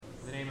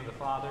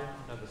Father,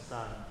 and of the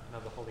Son, and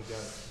of the Holy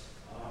Ghost.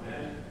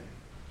 Amen.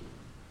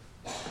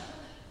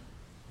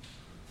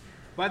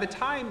 By the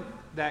time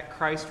that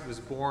Christ was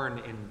born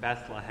in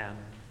Bethlehem,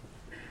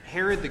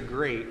 Herod the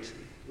Great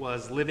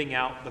was living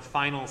out the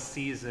final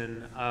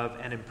season of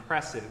an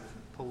impressive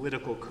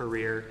political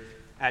career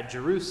at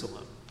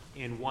Jerusalem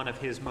in one of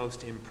his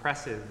most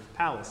impressive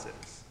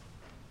palaces.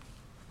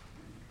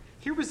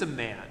 Here was a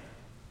man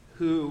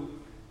who,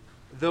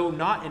 though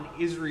not an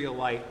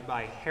Israelite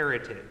by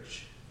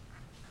heritage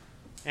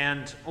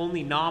and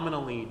only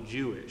nominally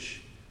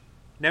Jewish,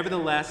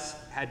 nevertheless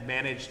had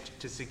managed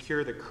to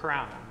secure the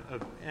crown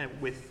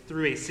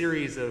through a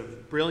series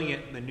of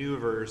brilliant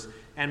maneuvers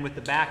and with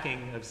the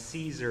backing of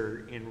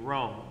Caesar in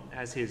Rome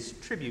as his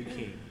tribute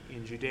king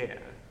in Judea.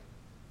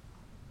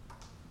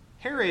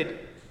 Herod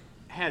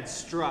had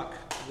struck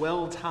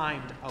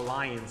well-timed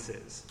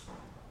alliances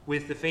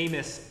with the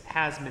famous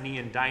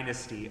Hasmonean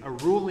dynasty, a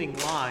ruling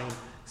line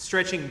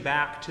stretching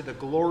back to the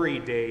glory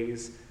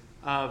days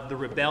of the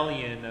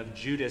rebellion of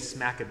Judas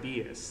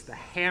Maccabeus, the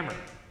Hammer,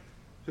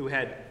 who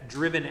had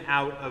driven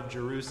out of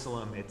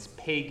Jerusalem its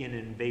pagan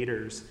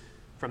invaders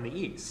from the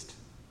east.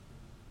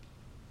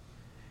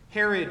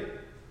 Herod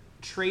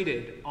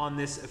traded on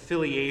this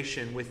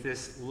affiliation with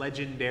this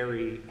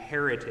legendary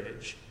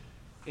heritage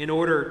in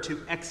order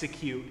to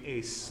execute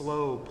a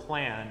slow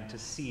plan to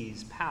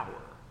seize power.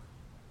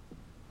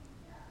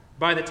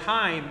 By the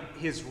time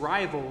his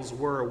rivals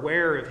were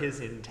aware of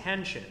his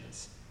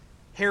intentions,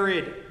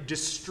 Herod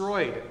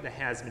destroyed the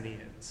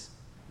Hasmoneans,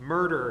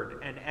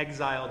 murdered and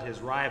exiled his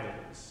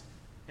rivals,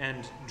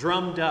 and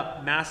drummed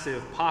up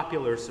massive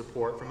popular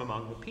support from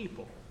among the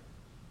people.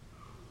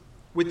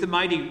 With the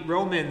mighty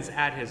Romans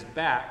at his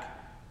back,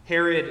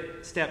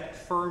 Herod stepped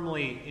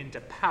firmly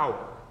into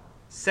power,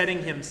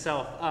 setting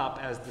himself up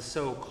as the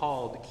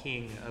so-called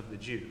king of the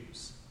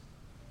Jews.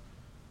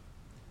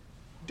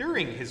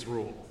 During his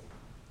rule,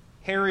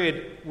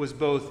 Herod was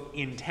both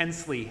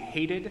intensely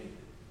hated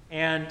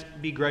and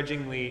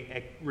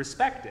begrudgingly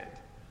respected.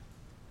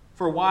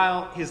 For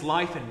while his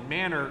life and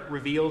manner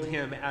revealed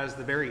him as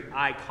the very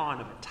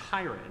icon of a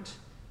tyrant,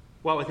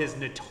 what with his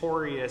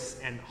notorious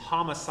and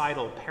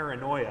homicidal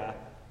paranoia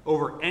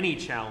over any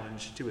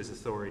challenge to his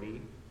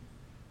authority,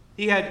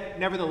 he had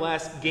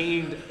nevertheless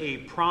gained a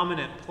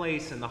prominent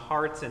place in the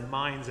hearts and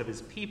minds of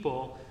his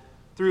people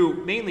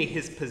through mainly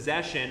his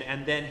possession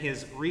and then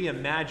his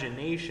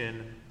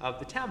reimagination of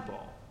the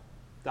temple,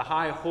 the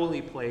high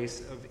holy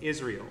place of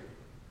Israel,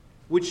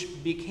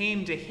 which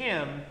became to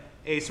him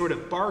a sort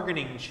of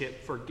bargaining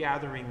chip for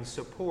gathering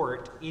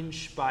support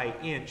inch by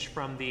inch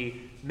from the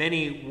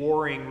many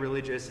warring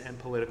religious and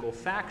political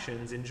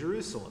factions in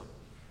Jerusalem.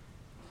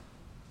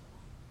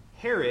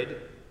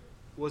 Herod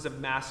was a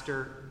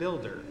master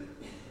builder.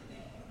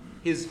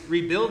 His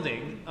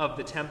rebuilding of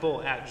the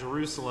temple at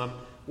Jerusalem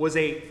was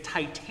a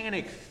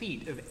titanic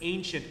feat of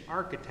ancient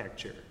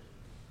architecture,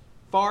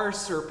 far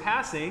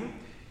surpassing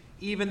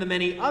even the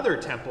many other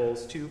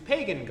temples to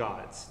pagan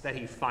gods that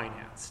he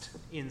financed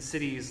in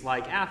cities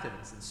like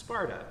Athens and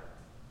Sparta.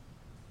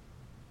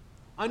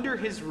 Under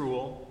his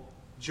rule,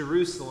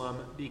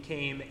 Jerusalem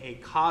became a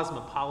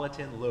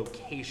cosmopolitan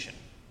location,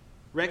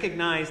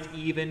 recognized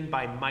even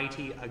by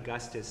mighty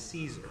Augustus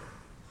Caesar.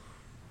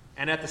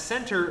 And at the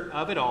center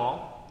of it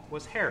all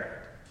was Herod,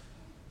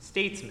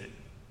 statesman,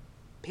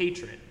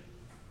 patron,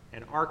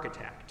 and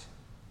architect.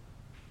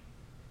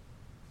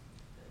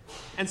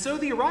 And so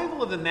the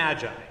arrival of the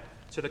Magi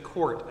to the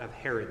court of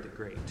Herod the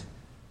Great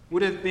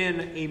would have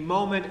been a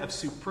moment of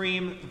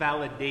supreme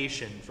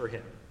validation for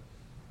him.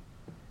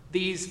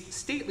 These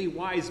stately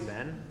wise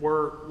men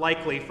were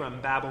likely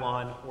from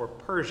Babylon or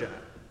Persia,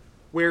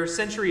 where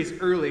centuries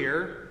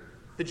earlier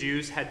the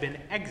Jews had been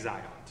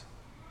exiled.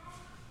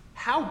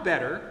 How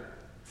better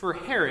for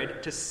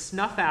Herod to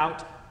snuff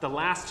out the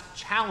last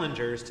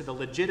challengers to the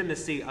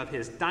legitimacy of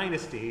his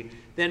dynasty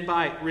than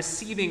by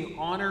receiving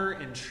honor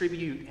and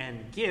tribute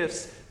and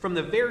gifts from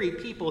the very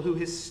people who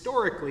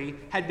historically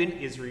had been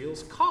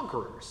Israel's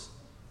conquerors.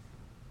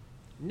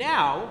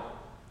 Now,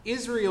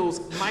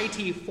 Israel's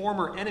mighty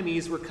former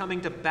enemies were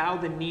coming to bow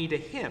the knee to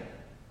him.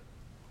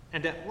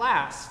 And at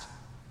last,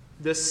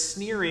 the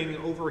sneering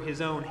over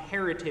his own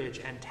heritage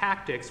and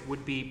tactics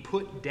would be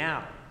put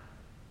down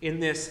in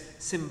this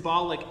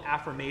symbolic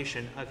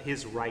affirmation of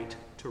his right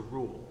to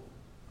rule.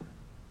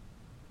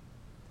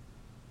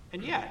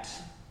 And yet,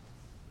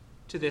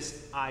 to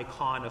this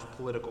icon of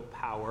political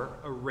power,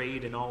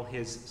 arrayed in all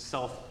his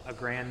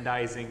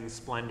self-aggrandizing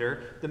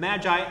splendor, the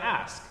Magi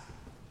ask,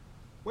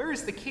 "Where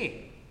is the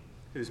king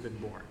who's been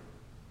born?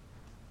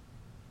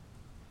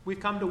 We've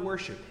come to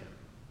worship him."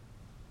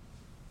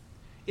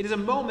 It is a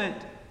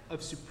moment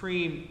of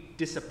supreme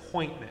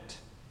disappointment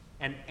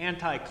and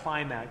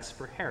anticlimax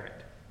for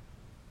Herod.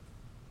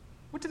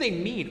 What do they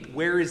mean,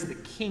 where is the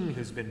king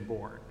who's been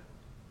born?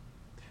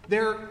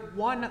 Their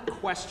one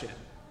question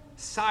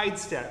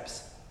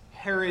sidesteps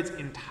Herod's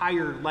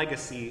entire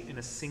legacy in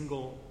a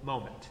single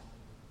moment.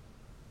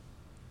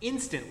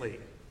 Instantly,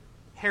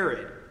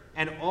 Herod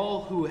and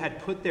all who had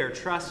put their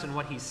trust in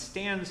what he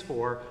stands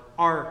for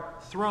are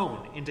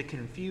thrown into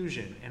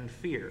confusion and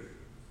fear.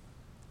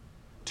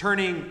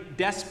 Turning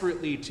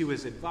desperately to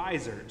his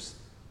advisors,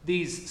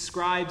 these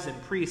scribes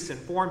and priests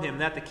inform him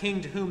that the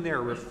king to whom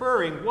they're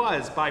referring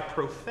was, by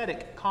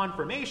prophetic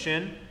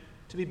confirmation,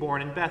 to be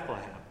born in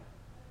Bethlehem,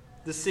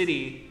 the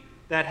city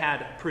that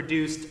had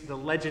produced the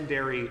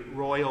legendary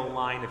royal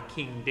line of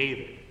King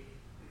David,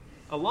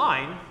 a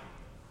line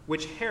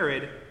which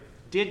Herod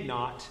did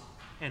not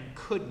and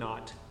could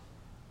not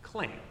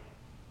claim.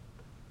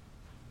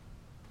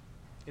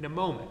 In a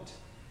moment,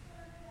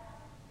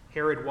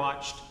 Herod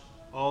watched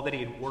all that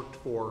he had worked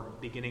for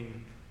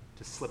beginning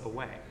to slip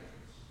away.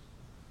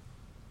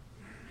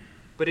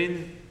 But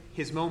in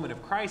his moment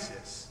of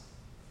crisis,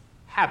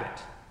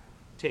 habit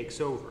takes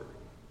over.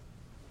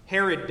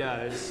 Herod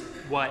does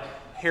what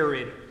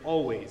Herod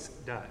always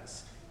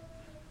does.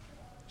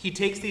 He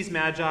takes these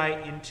magi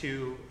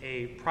into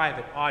a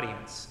private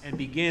audience and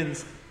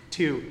begins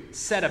to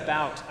set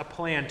about a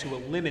plan to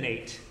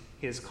eliminate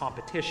his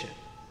competition.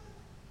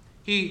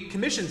 He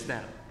commissions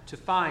them to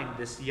find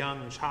this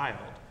young child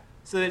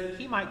so that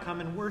he might come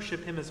and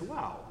worship him as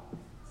well.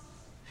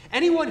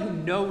 Anyone who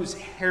knows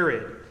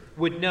Herod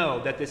would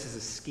know that this is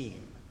a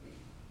scheme.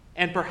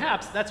 And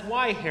perhaps that's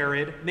why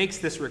Herod makes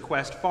this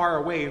request far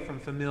away from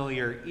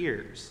familiar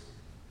ears.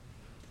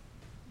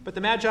 But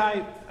the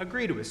Magi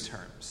agree to his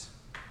terms,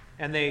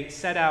 and they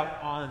set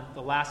out on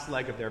the last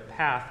leg of their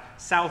path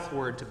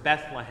southward to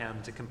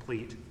Bethlehem to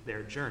complete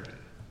their journey.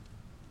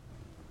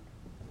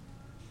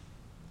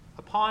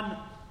 Upon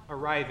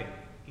arriving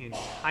in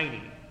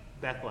tiny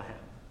Bethlehem,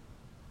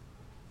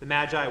 the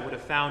Magi would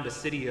have found a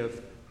city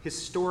of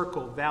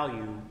historical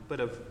value, but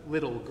of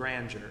little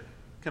grandeur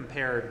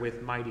compared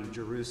with mighty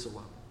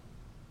Jerusalem.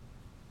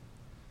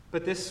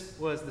 But this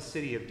was the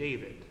city of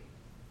David,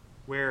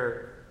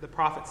 where the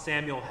prophet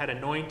Samuel had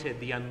anointed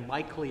the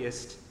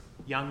unlikeliest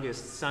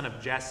youngest son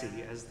of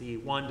Jesse as the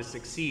one to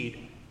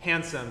succeed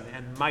handsome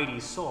and mighty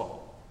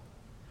Saul.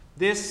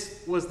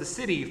 This was the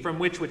city from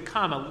which would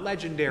come a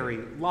legendary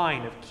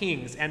line of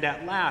kings, and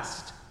at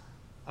last,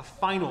 a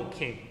final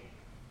king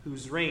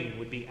whose reign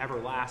would be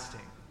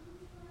everlasting.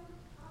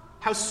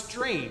 How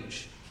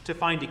strange to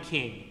find a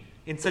king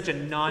in such a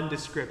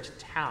nondescript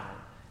town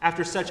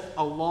after such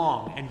a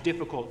long and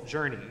difficult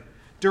journey,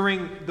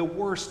 during the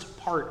worst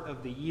part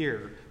of the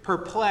year,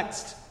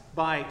 perplexed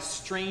by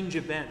strange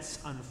events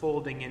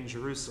unfolding in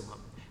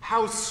Jerusalem.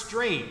 How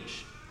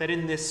strange that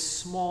in this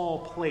small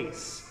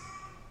place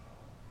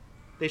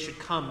they should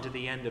come to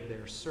the end of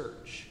their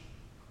search.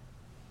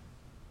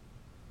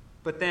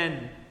 But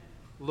then,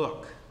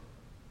 look,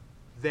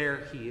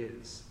 there he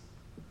is.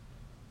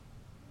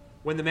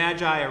 When the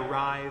Magi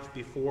arrive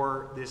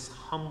before this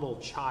humble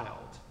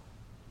child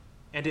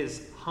and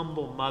his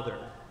humble mother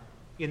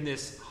in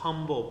this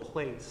humble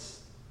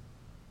place,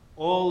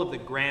 all of the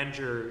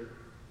grandeur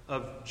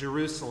of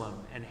Jerusalem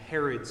and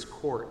Herod's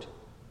court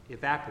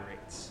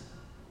evaporates.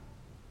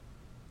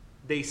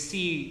 They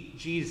see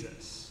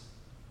Jesus,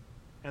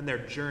 and their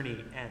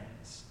journey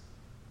ends.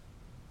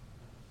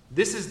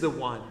 This is the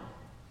one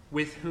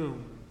with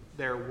whom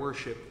their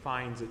worship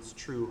finds its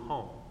true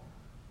home.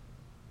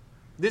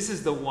 This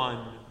is the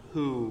one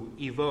who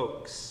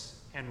evokes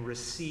and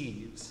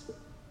receives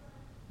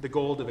the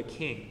gold of a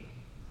king,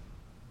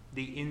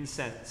 the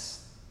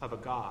incense of a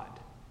god,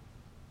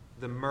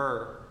 the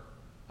myrrh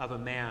of a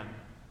man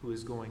who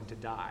is going to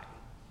die.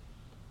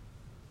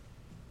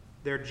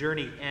 Their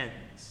journey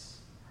ends,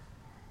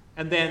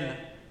 and then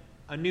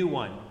a new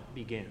one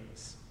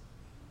begins.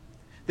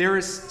 There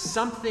is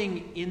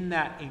something in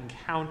that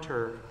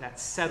encounter that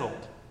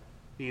settled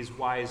these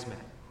wise men.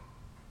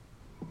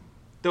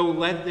 Though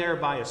led there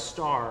by a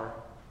star,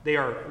 they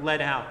are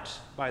led out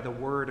by the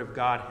word of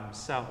God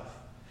himself.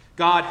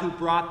 God, who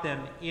brought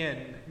them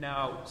in,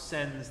 now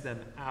sends them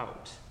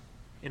out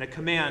in a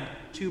command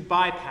to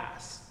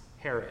bypass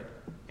Herod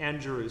and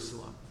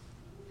Jerusalem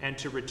and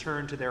to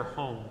return to their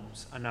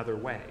homes another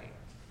way.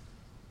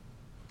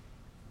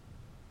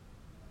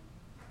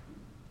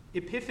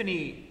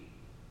 Epiphany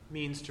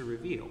means to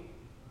reveal.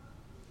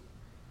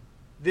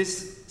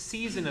 This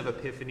season of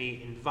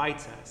Epiphany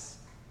invites us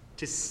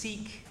to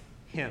seek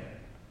him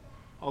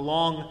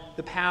along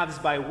the paths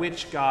by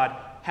which God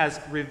has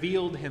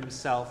revealed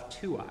himself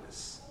to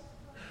us.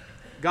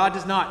 God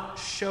does not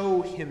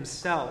show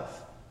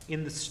himself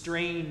in the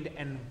strained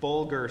and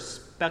vulgar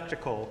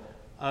spectacle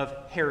of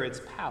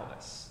Herod's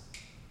palace,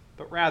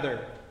 but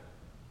rather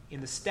in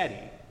the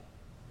steady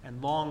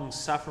and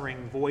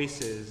long-suffering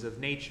voices of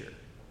nature,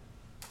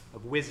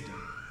 of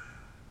wisdom,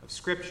 of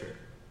Scripture,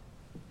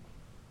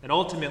 and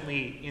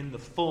ultimately in the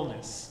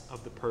fullness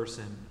of the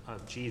person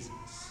of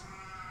Jesus.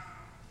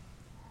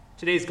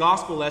 Today's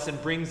gospel lesson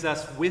brings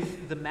us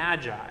with the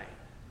Magi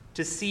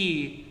to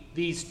see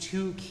these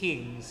two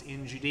kings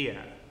in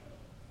Judea,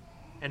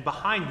 and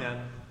behind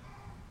them,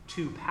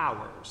 two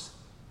powers.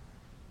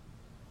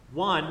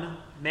 One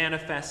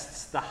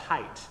manifests the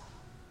height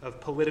of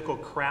political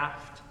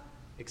craft,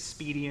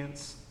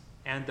 expedience,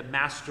 and the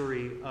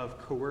mastery of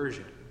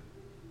coercion.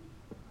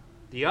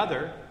 The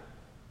other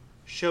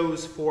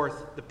shows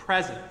forth the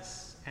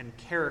presence and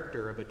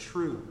character of a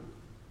true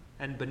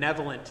and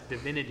benevolent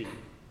divinity,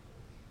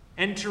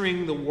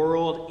 entering the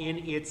world in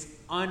its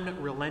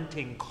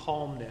unrelenting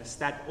calmness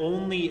that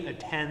only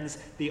attends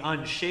the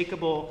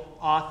unshakable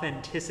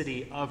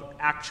authenticity of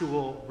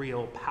actual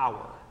real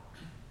power.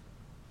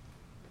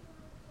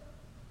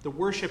 The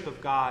worship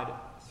of God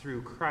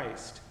through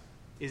Christ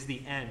is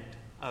the end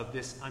of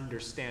this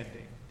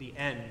understanding, the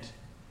end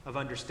of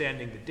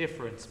understanding the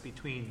difference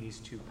between these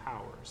two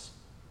powers.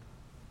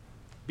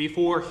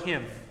 Before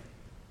him,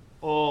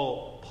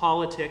 all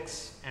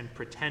politics and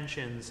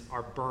pretensions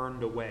are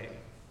burned away,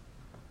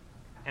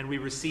 and we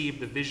receive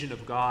the vision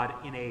of God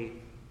in a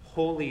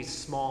holy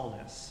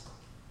smallness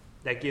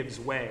that gives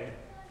way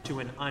to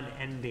an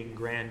unending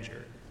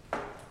grandeur.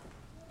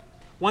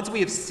 Once we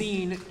have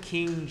seen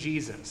King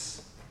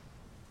Jesus,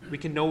 we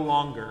can no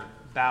longer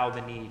bow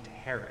the knee to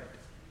Herod.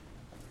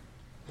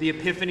 The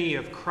epiphany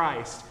of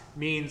Christ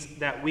means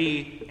that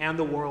we and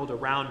the world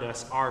around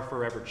us are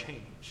forever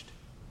changed.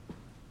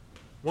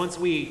 Once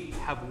we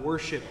have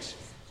worshiped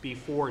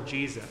before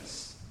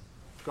Jesus,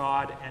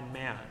 God and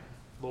man,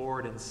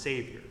 Lord and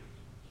Savior,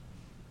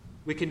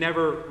 we can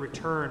never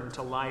return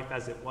to life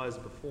as it was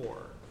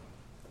before.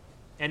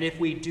 And if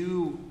we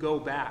do go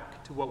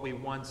back to what we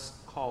once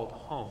called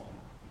home,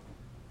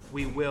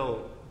 we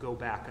will go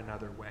back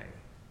another way.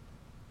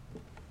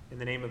 In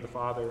the name of the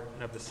Father,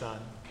 and of the Son,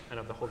 and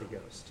of the Holy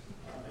Ghost.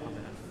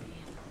 Amen.